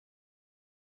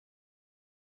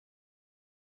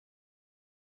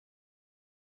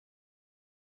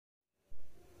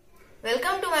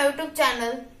Welcome to my YouTube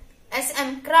channel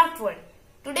SM Craft World.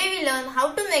 Today we learn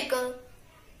how to make a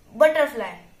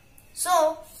butterfly.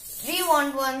 So we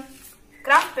want one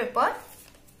craft paper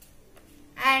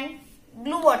and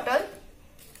glue bottle.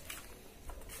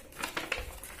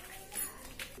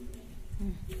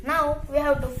 Now we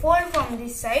have to fold from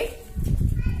this side.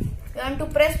 We want to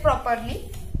press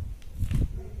properly.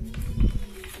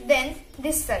 Then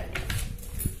this side.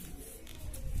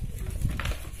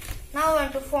 Now we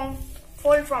want to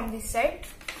fold from this side.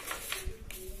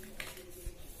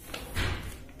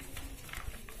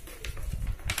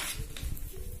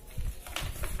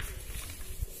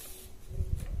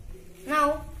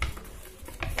 Now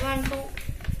we want to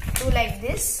do like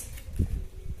this.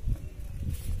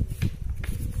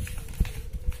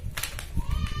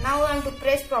 Now we want to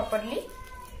press properly.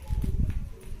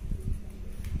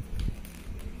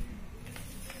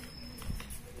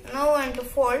 Now we want to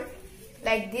fold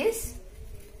like this.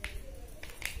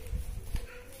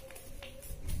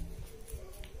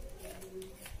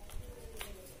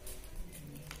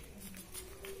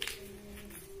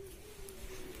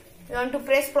 We want to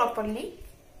press properly.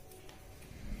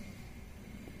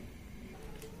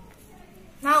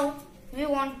 Now we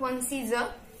want one scissor.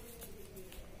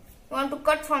 We want to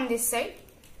cut from this side.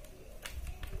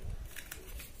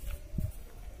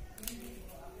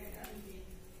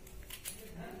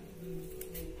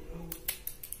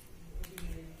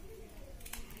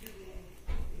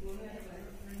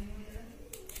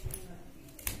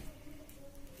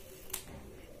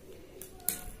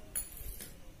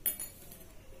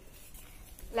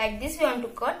 Like this we want to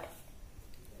cut.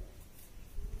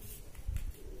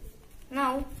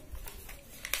 Now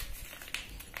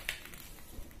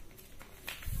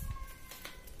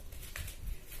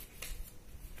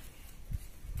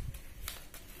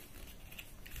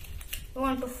we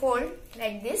want to fold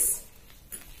like this.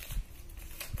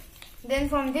 Then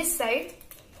from this side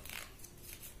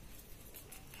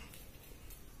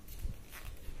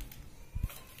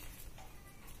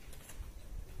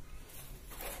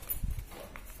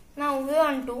now we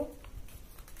want to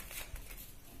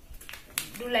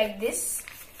do like this.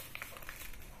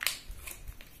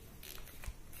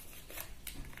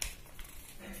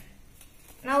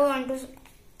 Now we want to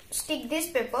stick this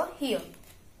paper here.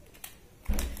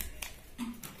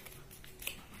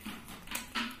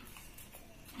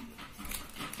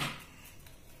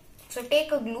 So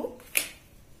take a glue.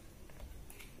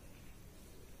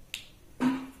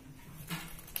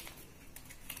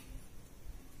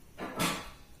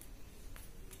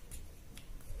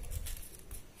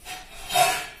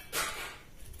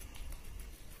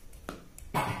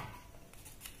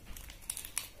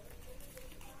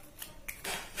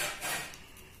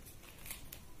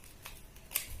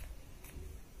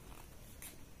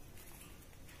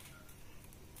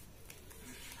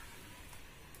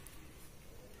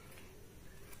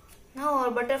 Now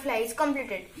our butterfly is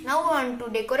completed. Now we want to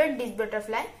decorate this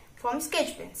butterfly from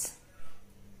sketch pens.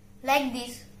 Like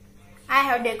this, I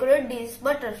have decorated this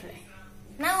butterfly.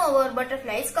 Now our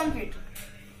butterfly is completed.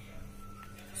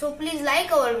 So please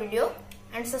like our video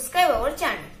and subscribe our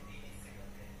channel.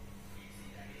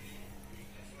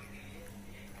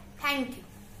 Thank you.